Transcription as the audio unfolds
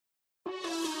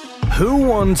Who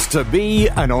wants to be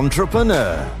an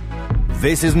entrepreneur?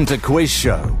 This isn't a quiz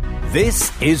show.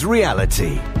 This is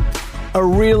reality. A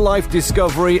real-life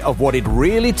discovery of what it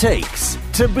really takes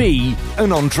to be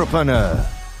an entrepreneur.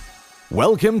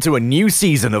 Welcome to a new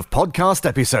season of podcast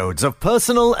episodes of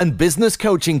personal and business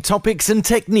coaching topics and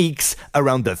techniques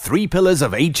around the three pillars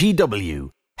of HEW: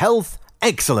 health,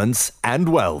 excellence, and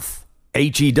wealth.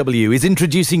 HEW is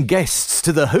introducing guests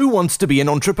to the Who Wants to Be an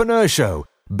Entrepreneur show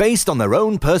based on their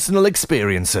own personal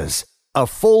experiences. A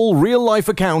full real-life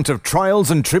account of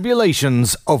trials and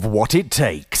tribulations of what it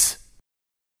takes.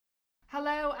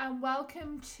 Hello and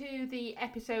welcome to the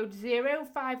episode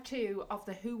 052 of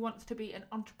the Who Wants to Be an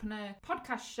Entrepreneur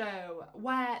podcast show,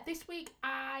 where this week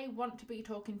I want to be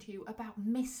talking to you about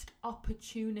missed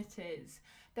opportunities.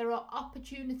 There are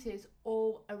opportunities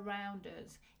all around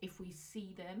us if we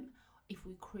see them, if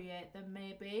we create them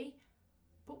maybe.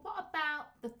 But what about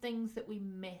the things that we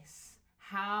miss?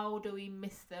 How do we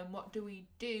miss them? What do we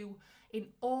do in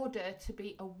order to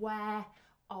be aware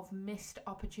of missed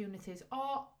opportunities?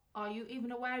 Or are you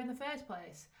even aware in the first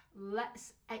place?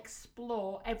 Let's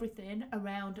explore everything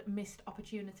around missed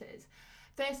opportunities.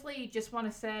 Firstly, just want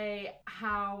to say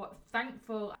how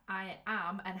thankful I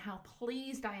am and how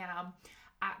pleased I am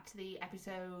at the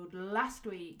episode last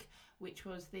week, which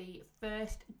was the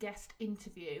first guest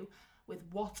interview with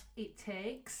What It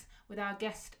Takes, with our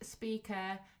guest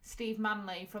speaker, Steve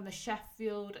Manley from the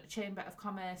Sheffield Chamber of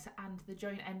Commerce and the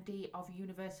Joint MD of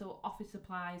Universal Office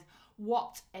Supplies.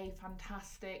 What a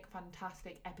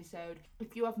fantastic episode.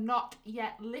 If you have not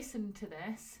yet listened to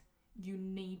this, you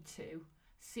need to.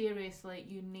 Seriously,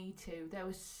 you need to. There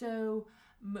was so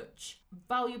much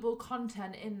valuable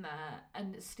content in there,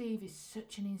 and Steve is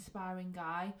such an inspiring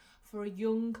guy for a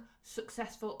young,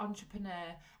 successful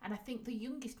entrepreneur, and I think the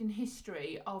youngest in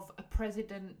history of a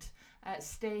president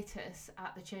status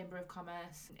at the Chamber of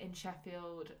Commerce in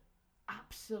Sheffield.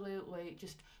 Absolutely,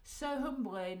 just so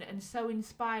humbling and so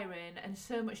inspiring and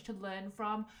so much to learn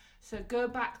from. So go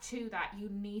back to that. You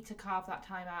need to carve that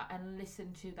time out and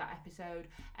listen to that episode,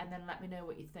 and then let me know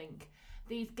what you think.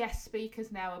 These guest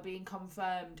speakers now are being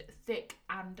confirmed thick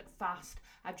and fast.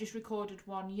 I've just recorded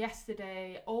one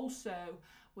yesterday also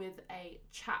with a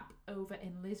chap over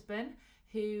in Lisbon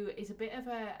who is a bit of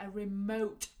a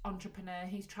remote entrepreneur.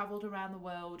 He's travelled around the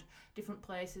world, different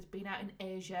places, been out in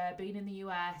Asia, been in the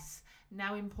US,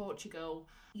 now in Portugal.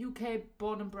 UK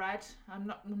born and bred. I'm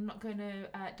not going to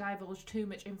divulge too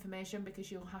much information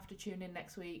because you'll have to tune in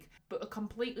next week. But a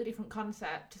completely different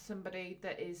concept to somebody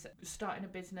that is starting a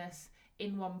business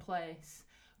in one place,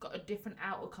 got a different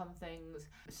outlook on things.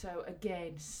 So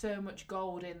again, so much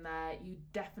gold in there. You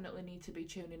definitely need to be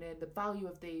tuning in. The value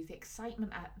of these, the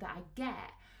excitement that I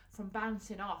get from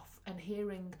bouncing off and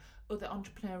hearing other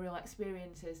entrepreneurial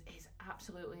experiences is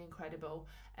absolutely incredible.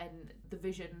 And the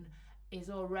vision is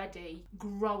already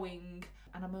growing,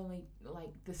 and I'm only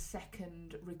like the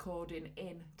second recording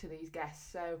in to these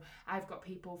guests. So I've got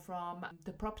people from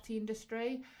the property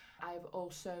industry. I've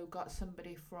also got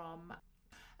somebody from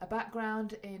a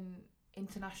background in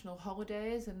international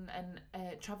holidays and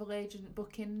travel agent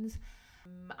bookings.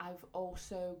 I've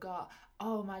also got,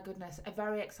 oh my goodness, a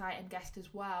very exciting guest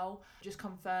as well, just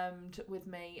confirmed with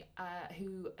me,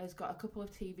 who has got a couple of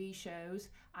TV shows.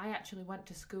 I actually went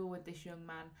to school with this young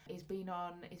man. He's been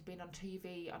on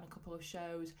TV on a couple of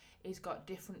shows. He's got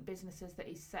different businesses that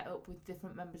he's set up with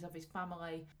different members of his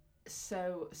family.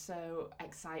 So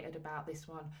excited about this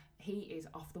one. He is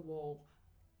off the wall.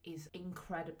 Is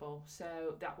incredible.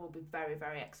 So that will be very,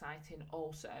 very exciting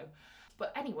also.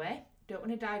 But anyway, don't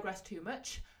want to digress too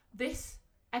much. This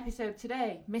episode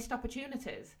today, missed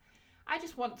opportunities. I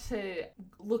just want to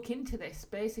look into this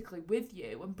basically with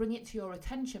you and bring it to your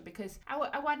attention, because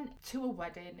I went to a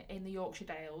wedding in the Yorkshire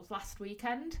Dales last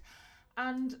weekend,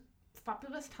 and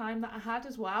fabulous time that I had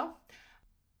as well.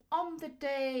 On the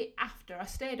day after, I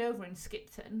stayed over in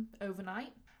Skipton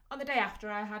overnight. On the day after,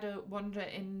 I had a wander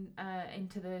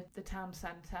into the town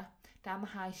centre, down the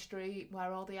high street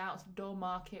where all the outdoor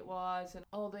market was and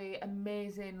all the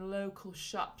amazing local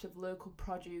shops of local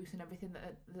produce and everything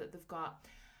that they've got.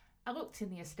 I looked in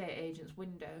the estate agent's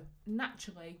window.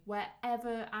 Naturally,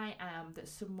 wherever I am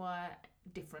that's somewhere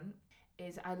different,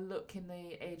 is I look in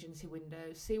the agency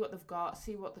windows, see what they've got,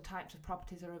 see what the types of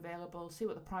properties are available, see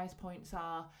what the price points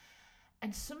are,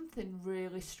 and something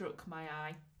really struck my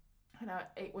eye. And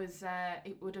it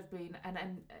would have been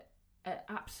an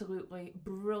absolutely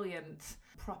brilliant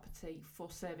property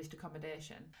for serviced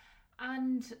accommodation.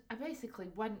 And I basically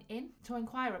went in to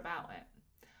inquire about it.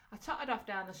 I tottered off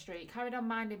down the street, carried on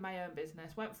minding my own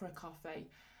business, went for a coffee,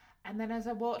 And then as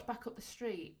I walked back up the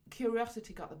street,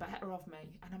 curiosity got the better of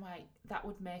me. And I'm like, that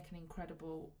would make an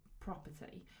incredible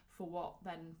property for what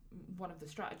then one of the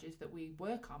strategies that we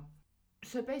work on.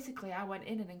 So basically I went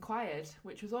in and inquired,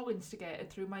 which was all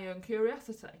instigated through my own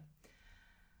curiosity.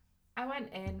 I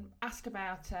went in, asked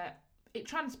about it. It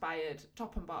transpired,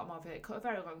 top and bottom of it, cut a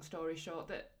very long story short,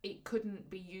 that it couldn't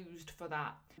be used for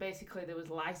that. Basically there was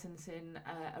licensing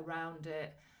around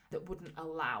it that wouldn't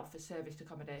allow for serviced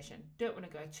accommodation. Don't want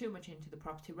to go too much into the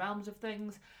property realms of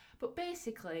things, but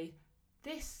basically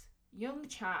this young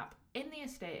chap in the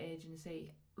estate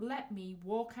agency let me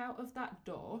walk out of that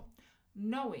door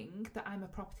knowing that I'm a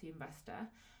property investor,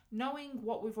 knowing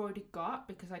what we've already got,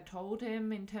 because I told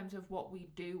him in terms of what we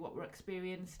do, what we're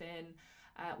experienced in,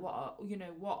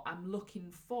 what I'm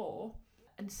looking for,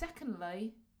 and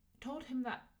secondly told him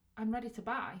that I'm ready to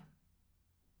buy.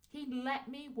 He let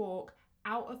me walk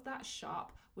out of that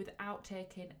shop without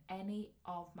taking any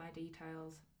of my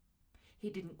details. He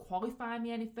didn't qualify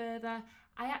me any further.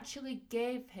 I actually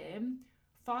gave him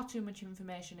far too much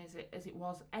information as it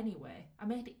was anyway. I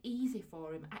made it easy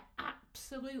for him. I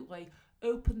absolutely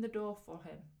opened the door for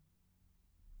him.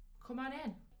 Come on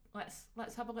in.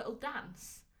 Let's have a little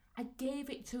dance. I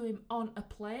gave it to him on a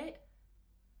plate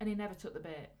and he never took the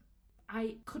bait.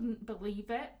 I couldn't believe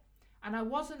it. And I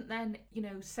wasn't then,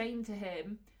 saying to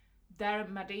him, there are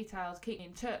my details, keep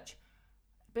in touch,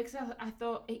 because I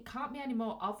thought it can't be any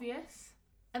more obvious.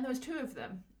 And there was two of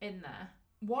them in there.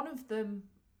 One of them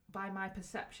by my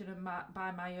perception and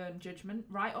by my own judgment,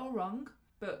 right or wrong,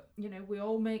 but we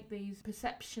all make these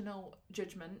perceptional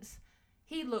judgments.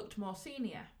 He looked more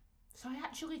senior, so I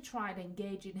actually tried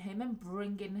engaging him and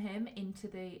bringing him into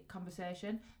the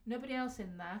conversation. Nobody else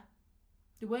in there.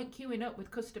 They weren't queuing up with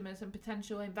customers and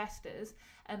potential investors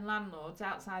and landlords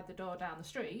outside the door down the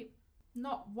street.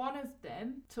 Not one of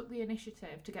them took the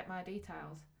initiative to get my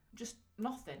details. Just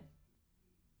nothing.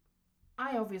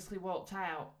 I obviously walked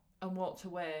out and walked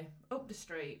away up the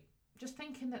street, just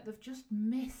thinking that they've just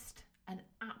missed an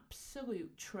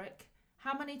absolute trick.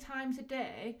 How many times a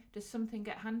day does something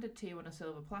get handed to you on a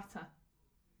silver platter?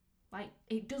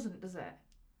 It doesn't, does it?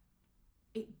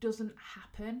 It doesn't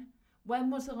happen.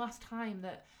 When was the last time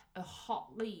that a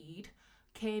hot lead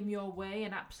came your way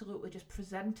and absolutely just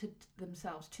presented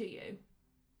themselves to you?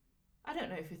 I don't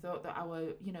know if you thought that I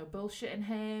were, bullshitting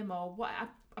him or what.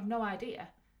 I've no idea.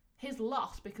 His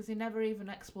loss because he never even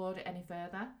explored it any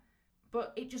further.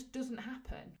 But it just doesn't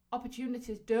happen.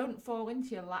 Opportunities don't fall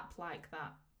into your lap like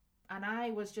that. And I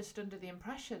was just under the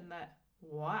impression that,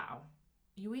 wow,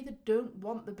 you either don't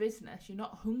want the business, you're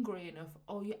not hungry enough,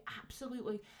 or you're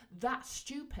absolutely that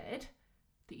stupid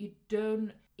that you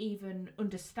don't even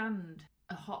understand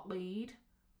a hot lead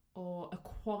or a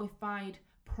qualified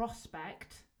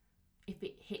prospect if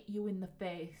it hit you in the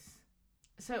face.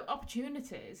 So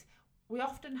opportunities, we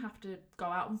often have to go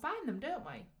out and find them, don't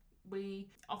we? We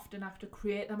often have to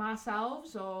create them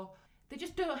ourselves, or they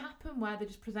just don't happen where they're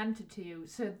just presented to you.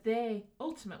 So they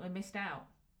ultimately missed out.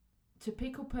 To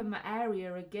pick up in the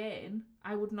area again,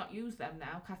 I would not use them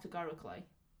now categorically.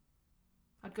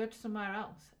 I'd go to somewhere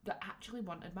else that actually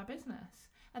wanted my business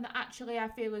and that actually I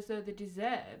feel as though they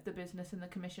deserve the business and the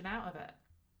commission out of it.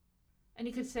 And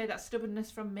you could say that's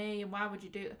stubbornness from me and why would you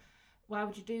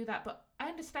do that? But I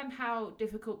understand how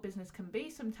difficult business can be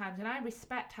sometimes, and I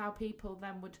respect how people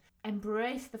then would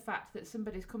embrace the fact that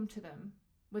somebody's come to them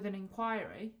with an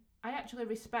inquiry. I actually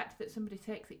respect that somebody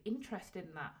takes the interest in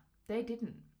that. They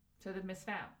didn't, so they've missed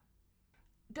out.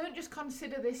 Don't just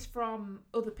consider this from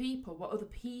other people, what other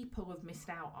people have missed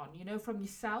out on, from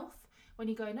yourself. When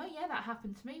you're going, oh yeah, that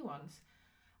happened to me once.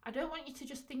 I don't want you to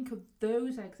just think of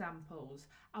those examples.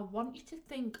 I want you to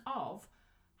think of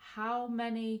how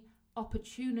many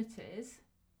opportunities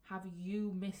have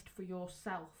you missed for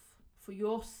yourself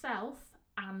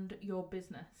and your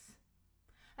business.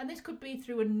 And this could be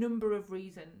through a number of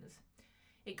reasons.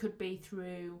 It could be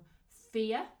through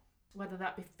fear, whether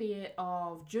that be fear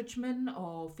of judgment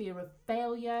or fear of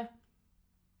failure.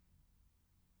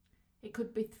 It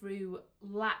could be through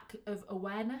lack of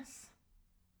awareness.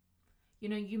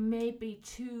 You may be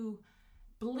too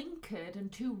blinkered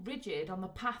and too rigid on the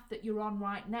path that you're on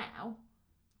right now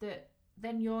that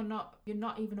then you're not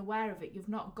even aware of it. You've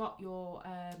not got your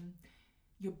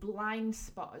blind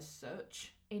spot as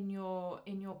such in your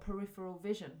peripheral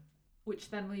vision, which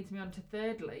then leads me on to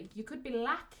thirdly, you could be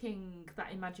lacking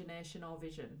that imagination or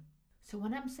vision. So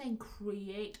when I'm saying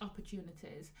create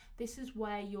opportunities, this is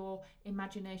where your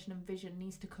imagination and vision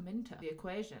needs to come into the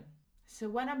equation. So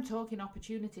when I'm talking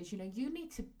opportunities, you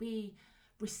need to be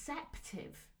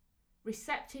receptive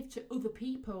to other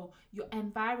people, your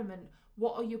environment,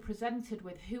 What are you presented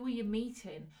with? Who are you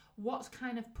meeting? What's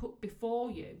kind of put before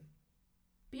you?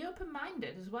 Be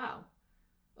open-minded as well.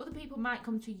 Other people might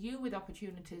come to you with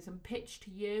opportunities and pitch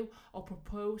to you or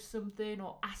propose something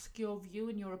or ask your view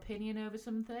and your opinion over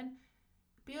something.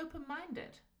 Be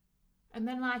open-minded. And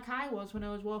then, like I was when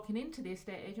I was walking into the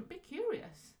estate agent, be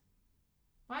curious.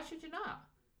 Why should you not?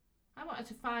 I wanted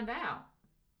to find out.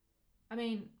 I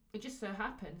mean, it just so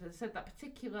happens, as I said, that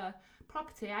particular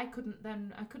property, I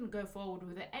couldn't go forward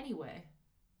with it anyway.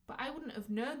 But I wouldn't have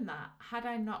known that had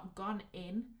I not gone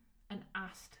in and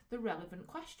asked the relevant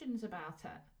questions about it.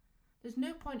 There's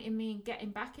no point in me getting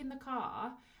back in the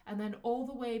car and then all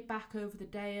the way back over the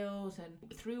Dales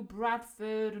and through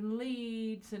Bradford and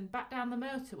Leeds and back down the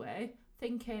motorway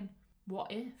thinking,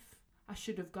 what if? I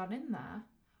should have gone in there.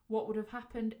 What would have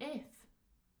happened if?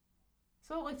 It's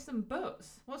all ifs and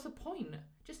buts. What's the point?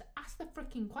 Just ask the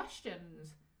freaking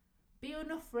questions. Be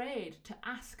unafraid to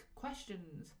ask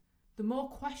questions. The more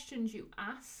questions you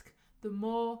ask, the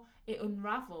more it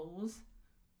unravels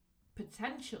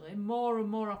potentially more and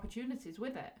more opportunities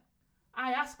with it.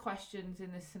 I asked questions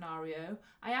in this scenario.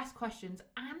 I asked questions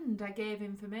and I gave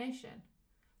information.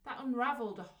 That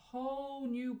unravelled a whole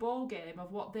new ball game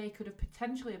of what they could have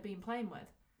potentially have been playing with.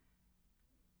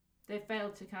 They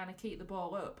failed to kind of keep the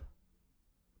ball up.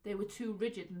 They were too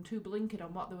rigid and too blinkered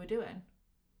on what they were doing.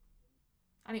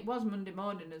 And it was Monday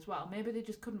morning as well. Maybe they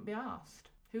just couldn't be arsed.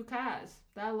 Who cares?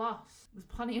 They're lost. There's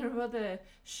plenty of other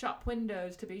shop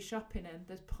windows to be shopping in.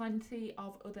 There's plenty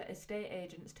of other estate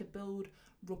agents to build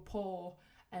rapport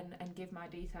and give my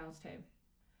details to.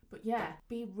 But yeah,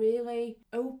 be really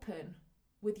open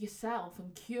with yourself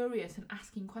and curious and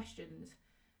asking questions.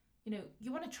 You know,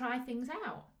 you want to try things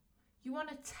out. You want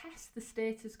to test the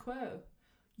status quo.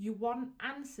 You want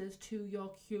answers to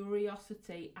your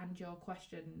curiosity and your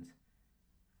questions.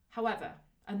 However,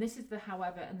 and this is the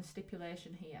however and the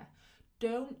stipulation here,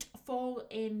 don't fall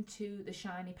into the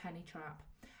shiny penny trap.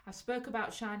 I've spoke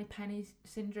about shiny penny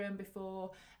syndrome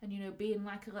before, and you know, being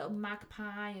like a little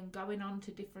magpie and going on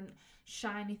to different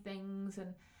shiny things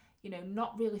and, you know,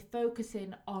 not really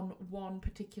focusing on one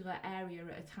particular area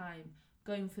at a time.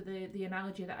 Going for the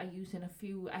analogy that I used in a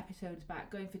few episodes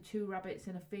back, going for 2 rabbits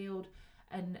in a field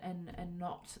and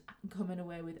not coming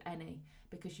away with any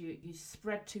because you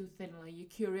spread too thinly. Your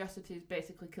curiosity has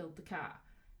basically killed the cat.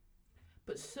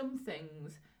 But some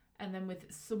things, and then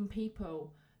with some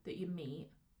people that you meet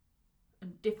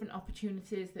and different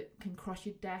opportunities that can cross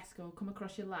your desk or come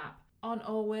across your lap, aren't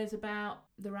always about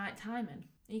the right timing.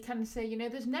 You can say, you know,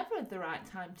 there's never the right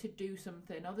time to do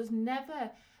something, or there's never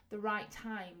the right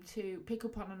time to pick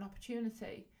up on an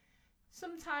opportunity.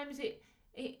 Sometimes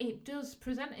it does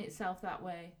present itself that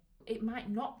way. It might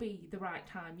not be the right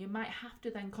time. You might have to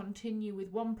then continue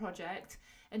with one project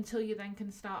until you then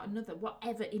can start another,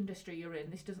 whatever industry you're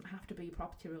in. This doesn't have to be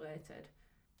property related.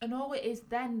 And all it is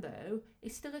then, though,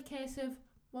 is still a case of,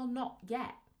 well, not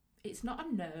yet. It's not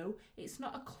a no. It's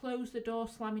not a close the door,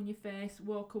 slam in your face,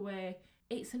 walk away.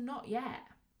 It's a not yet.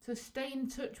 So stay in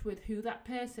touch with who that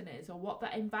person is, or what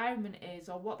that environment is,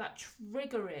 or what that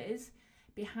trigger is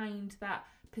behind that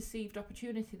perceived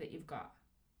opportunity that you've got.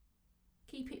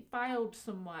 Keep it filed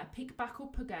somewhere. Pick back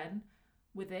up again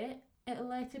with it at a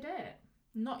later date.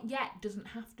 Not yet doesn't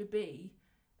have to be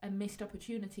a missed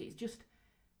opportunity. It's just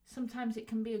sometimes it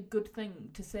can be a good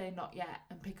thing to say not yet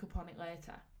and pick up on it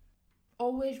later.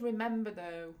 Always remember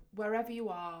though, wherever you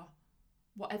are,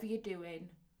 whatever you're doing,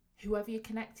 whoever you're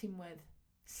connecting with,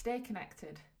 stay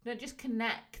connected. Don't just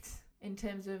connect in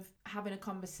terms of having a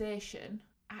conversation.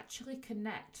 Actually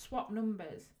connect, swap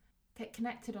numbers, get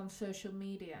connected on social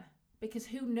media. Because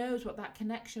who knows what that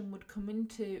connection would come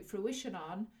into fruition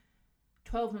on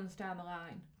 12 months down the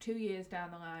line, 2 years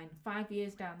down the line, 5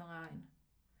 years down the line.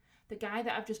 The guy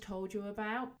that I've just told you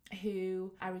about,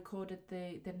 who I recorded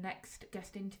the next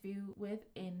guest interview with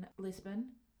in Lisbon,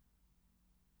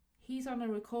 he's on a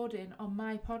recording on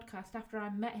my podcast after I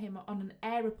met him on an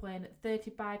aeroplane at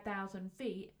 35,000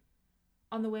 feet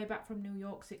on the way back from New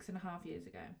York 6.5 years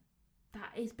ago.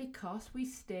 That is because we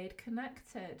stayed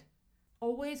connected.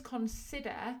 Always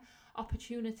consider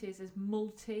opportunities as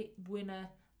multi-winner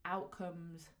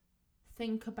outcomes.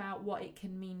 Think about what it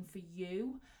can mean for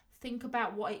you. Think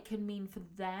about what it can mean for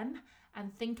them.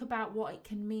 And think about what it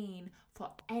can mean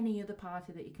for any other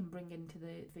party that you can bring into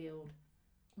the field.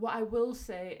 What I will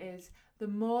say is the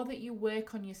more that you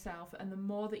work on yourself and the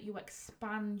more that you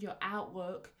expand your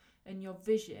outlook and your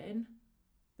vision,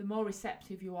 the more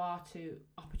receptive you are to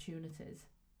opportunities.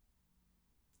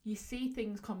 You see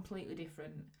things completely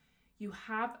different. You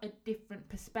have a different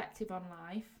perspective on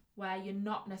life where you're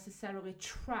not necessarily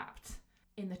trapped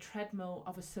in the treadmill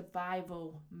of a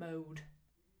survival mode.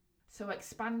 So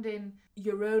expanding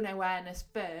your own awareness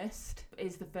first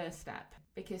is the first step,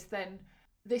 because then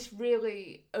this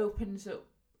really opens up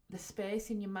the space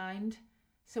in your mind.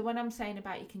 So when I'm saying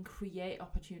about you can create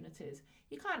opportunities,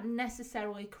 you can't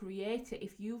necessarily create it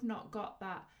if you've not got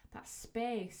that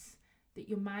space that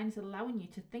your mind's allowing you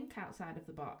to think outside of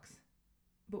the box.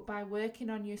 But by working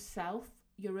on yourself,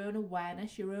 your own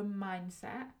awareness, your own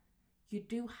mindset, you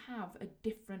do have a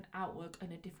different outlook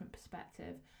and a different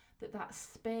perspective. That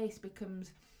space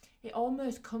becomes, it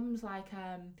almost comes like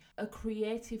a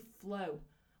creative flow.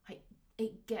 Like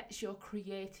it gets your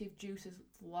creative juices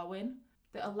flowing,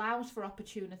 that allows for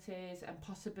opportunities and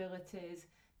possibilities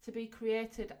to be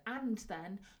created, and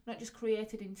then not just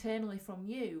created internally from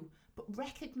you, but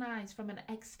recognised from an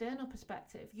external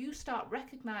perspective. You start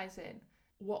recognising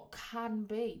what can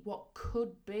be, what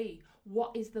could be,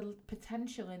 what is the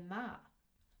potential in that?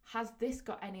 Has this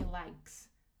got any legs?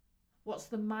 What's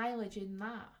the mileage in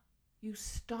that? You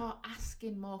start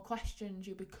asking more questions,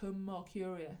 you become more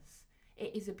curious.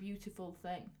 It is a beautiful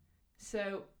thing.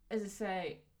 So, as I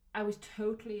say, I was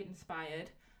totally inspired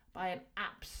by an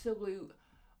absolute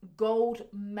gold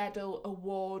medal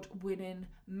award winning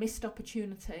missed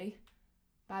opportunity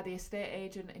by the estate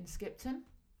agent in Skipton.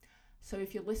 So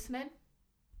if you're listening,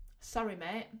 sorry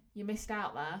mate, you missed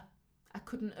out there. I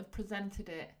couldn't have presented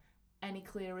it any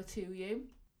clearer to you.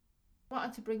 I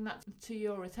wanted to bring that to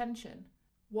your attention.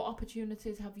 What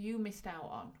opportunities have you missed out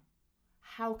on?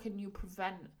 How can you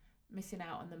prevent missing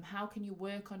out on them? How can you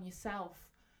work on yourself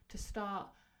to start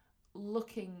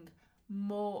looking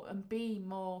more and be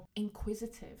more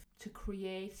inquisitive to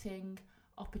creating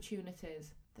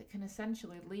opportunities that can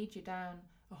essentially lead you down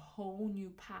a whole new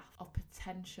path of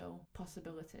potential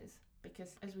possibilities?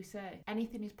 Because as we say,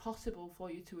 anything is possible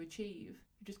for you to achieve.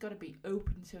 You've just got to be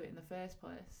open to it in the first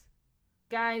place.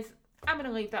 Guys, I'm going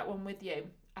to leave that one with you.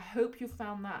 I hope you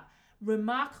found that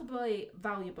remarkably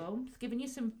valuable. It's given you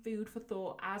some food for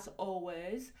thought as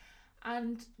always.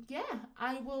 And yeah,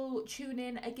 I will tune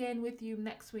in again with you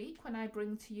next week when I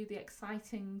bring to you the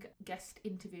exciting guest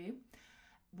interview.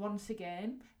 Once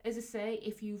again, as I say,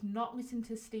 if you've not listened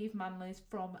to Steve Manley's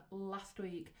from last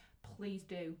week, please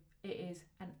do. It is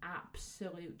an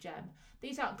absolute gem.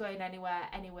 These aren't going anywhere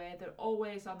anyway. They're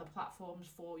always on the platforms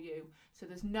for you. So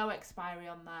there's no expiry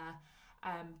on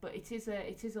there. But it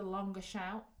is a longer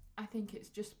shout. I think it's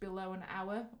just below an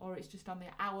hour, or it's just on the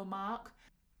hour mark.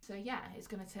 So yeah, it's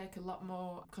going to take a lot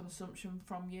more consumption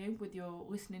from you with your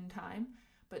listening time.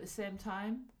 But at the same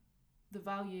time, the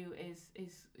value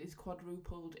is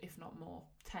quadrupled, if not more,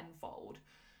 tenfold.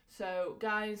 So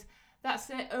guys,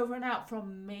 that's it. Over and out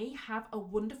from me. Have a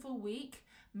wonderful week.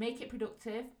 Make it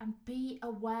productive and be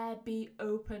aware, be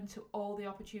open to all the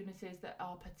opportunities that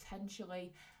are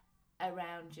potentially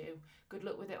around you. Good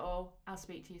luck with it all. I'll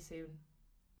speak to you soon.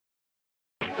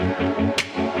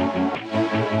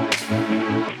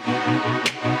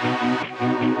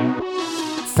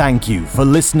 Thank you for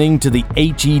listening to the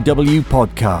HEW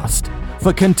podcast.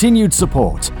 For continued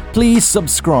support, please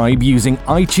subscribe using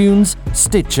iTunes,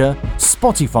 Stitcher,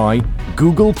 Spotify,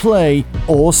 Google Play,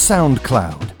 or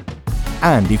SoundCloud.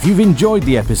 And if you've enjoyed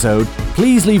the episode,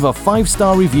 please leave a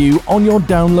 5-star review on your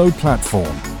download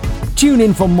platform. Tune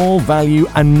in for more value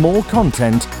and more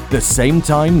content the same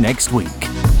time next week.